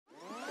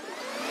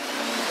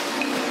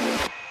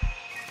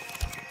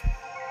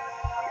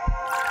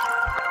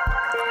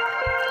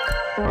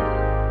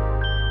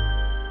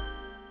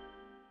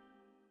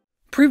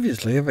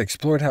previously have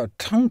explored how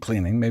tongue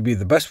cleaning may be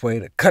the best way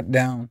to cut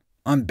down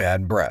on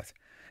bad breath,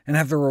 and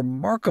have the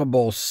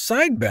remarkable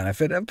side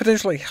benefit of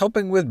potentially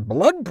helping with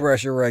blood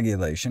pressure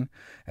regulation,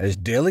 as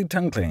daily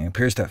tongue cleaning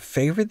appears to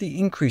favor the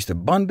increased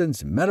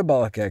abundance and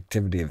metabolic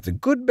activity of the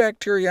good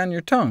bacteria on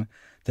your tongue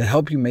that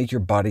help you make your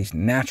body's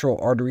natural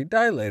artery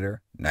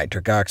dilator,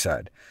 nitric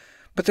oxide.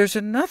 But there's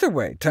another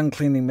way tongue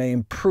cleaning may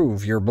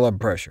improve your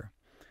blood pressure.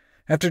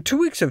 After 2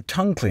 weeks of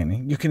tongue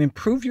cleaning, you can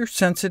improve your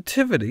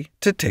sensitivity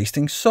to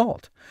tasting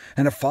salt,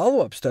 and a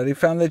follow-up study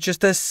found that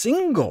just a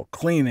single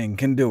cleaning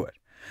can do it.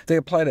 They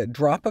applied a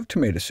drop of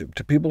tomato soup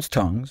to people's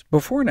tongues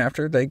before and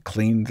after they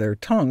cleaned their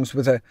tongues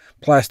with a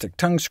plastic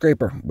tongue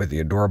scraper with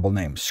the adorable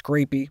name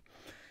Scrapey,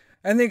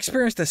 and they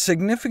experienced a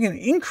significant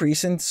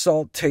increase in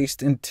salt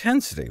taste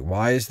intensity.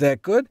 Why is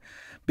that good?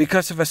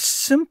 Because if a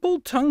simple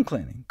tongue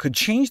cleaning could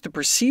change the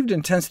perceived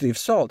intensity of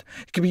salt,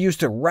 it could be used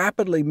to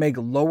rapidly make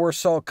lower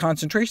salt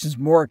concentrations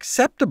more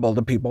acceptable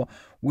to people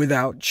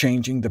without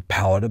changing the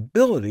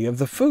palatability of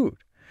the food.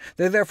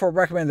 They therefore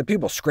recommend that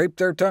people scrape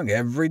their tongue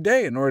every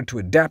day in order to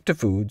adapt to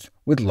foods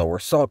with lower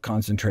salt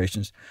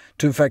concentrations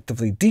to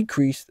effectively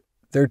decrease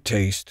their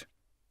taste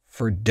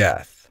for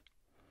death.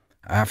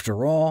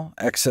 After all,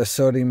 excess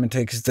sodium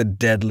intake is the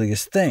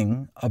deadliest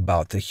thing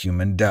about the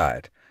human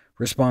diet,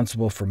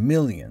 responsible for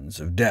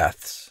millions of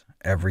deaths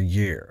every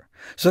year.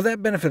 So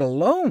that benefit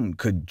alone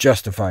could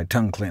justify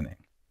tongue cleaning.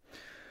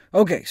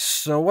 OK,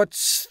 so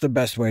what's the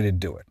best way to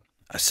do it?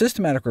 A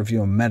systematic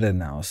review and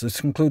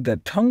meta-analysis conclude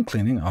that tongue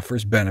cleaning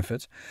offers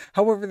benefits.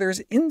 However, there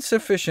is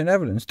insufficient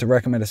evidence to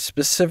recommend a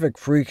specific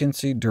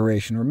frequency,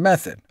 duration, or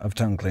method of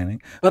tongue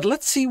cleaning. But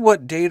let's see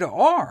what data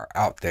are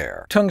out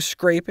there. Tongue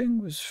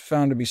scraping was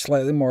found to be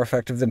slightly more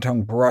effective than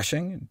tongue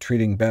brushing in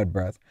treating bad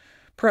breath,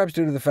 perhaps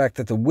due to the fact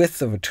that the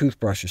width of a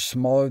toothbrush is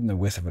smaller than the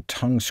width of a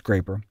tongue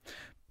scraper.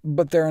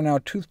 But there are now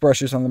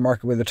toothbrushes on the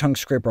market with a tongue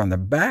scraper on the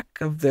back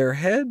of their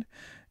head.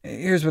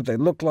 Here's what they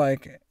look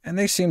like, and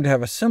they seem to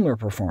have a similar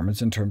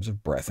performance in terms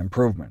of breath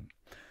improvement.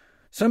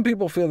 Some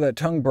people feel that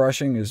tongue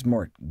brushing is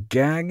more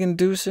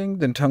gag-inducing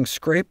than tongue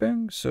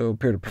scraping, so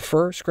appear to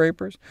prefer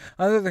scrapers.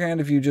 On the other hand,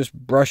 if you just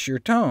brush your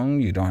tongue,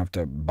 you don't have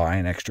to buy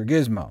an extra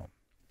gizmo.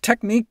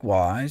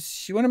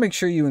 Technique-wise, you want to make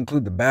sure you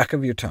include the back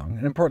of your tongue,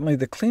 and importantly,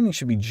 the cleaning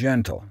should be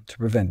gentle to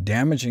prevent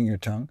damaging your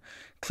tongue.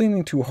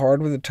 Cleaning too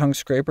hard with a tongue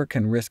scraper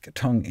can risk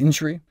tongue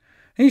injury,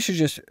 and you should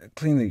just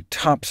clean the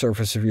top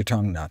surface of your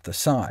tongue, not the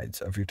sides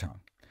of your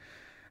tongue.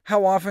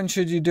 How often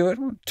should you do it?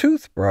 Well,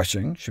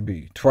 toothbrushing should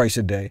be twice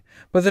a day,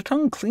 but the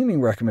tongue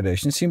cleaning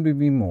recommendations seem to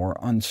be more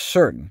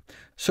uncertain.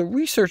 So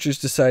researchers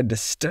decided to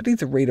study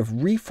the rate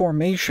of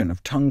reformation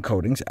of tongue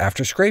coatings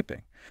after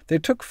scraping. They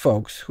took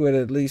folks who had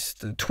at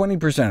least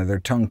 20% of their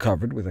tongue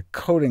covered with a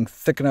coating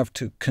thick enough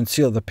to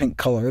conceal the pink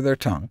color of their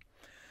tongue.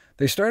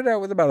 They started out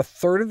with about a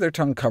third of their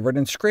tongue covered,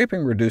 and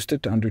scraping reduced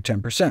it to under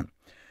 10%.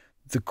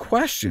 The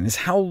question is,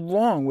 how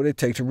long would it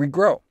take to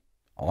regrow?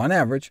 On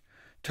average,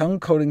 tongue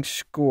coating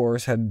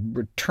scores had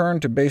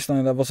returned to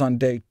baseline levels on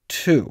day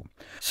 2.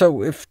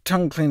 So if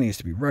tongue cleaning is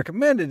to be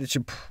recommended, it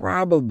should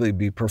probably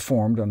be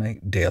performed on a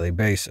daily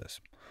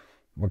basis.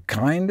 What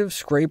kind of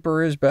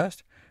scraper is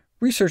best?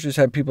 Researchers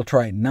had people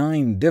try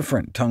 9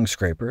 different tongue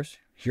scrapers.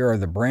 Here are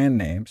the brand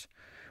names,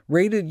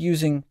 rated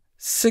using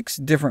 6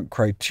 different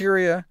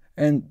criteria,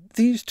 and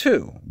these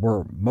 2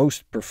 were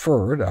most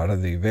preferred out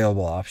of the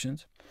available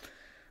options.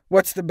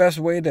 What's the best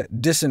way to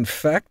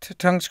disinfect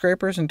tongue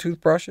scrapers and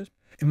toothbrushes?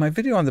 In my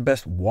video on the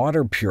best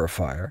water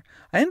purifier,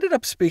 I ended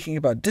up speaking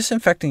about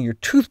disinfecting your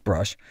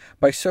toothbrush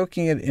by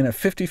soaking it in a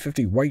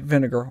 50-50 white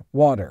vinegar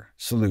water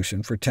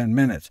solution for 10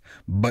 minutes.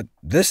 But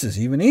this is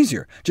even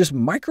easier. Just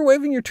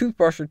microwaving your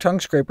toothbrush or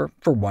tongue scraper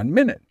for 1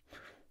 minute.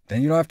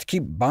 Then you don't have to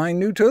keep buying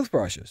new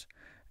toothbrushes.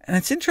 And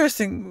it's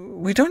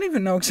interesting, we don't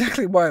even know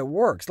exactly why it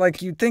works.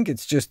 Like, you'd think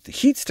it's just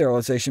heat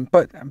sterilization,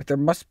 but there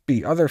must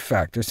be other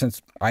factors,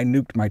 since I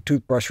nuked my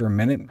toothbrush for a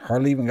minute and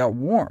hardly even got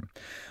warm.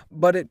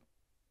 But it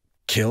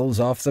kills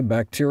off the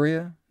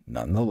bacteria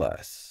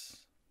nonetheless.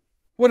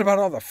 What about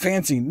all the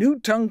fancy new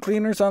tongue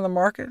cleaners on the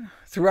market?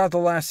 Throughout the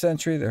last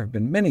century, there have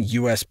been many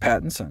U.S.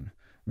 patents on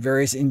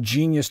various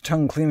ingenious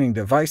tongue cleaning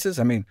devices.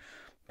 I mean,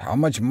 how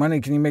much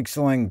money can you make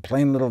selling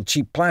plain little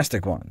cheap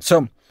plastic ones?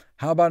 So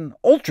how about an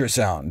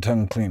ultrasound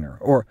tongue cleaner,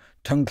 or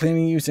tongue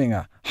cleaning using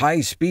a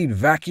high-speed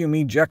vacuum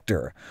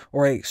ejector,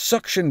 or a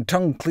suction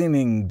tongue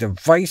cleaning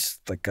device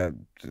like a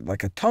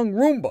tongue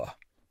Roomba?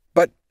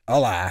 But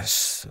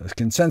alas, a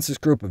consensus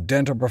group of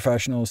dental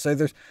professionals say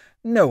there's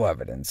no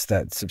evidence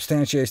that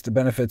substantiates the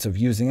benefits of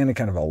using any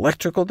kind of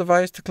electrical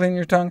device to clean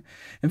your tongue.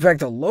 In fact,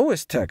 the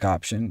lowest tech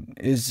option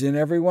is in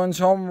everyone's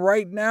home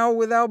right now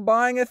without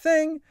buying a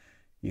thing.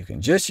 You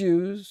can just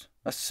use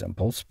a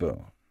simple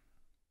spoon.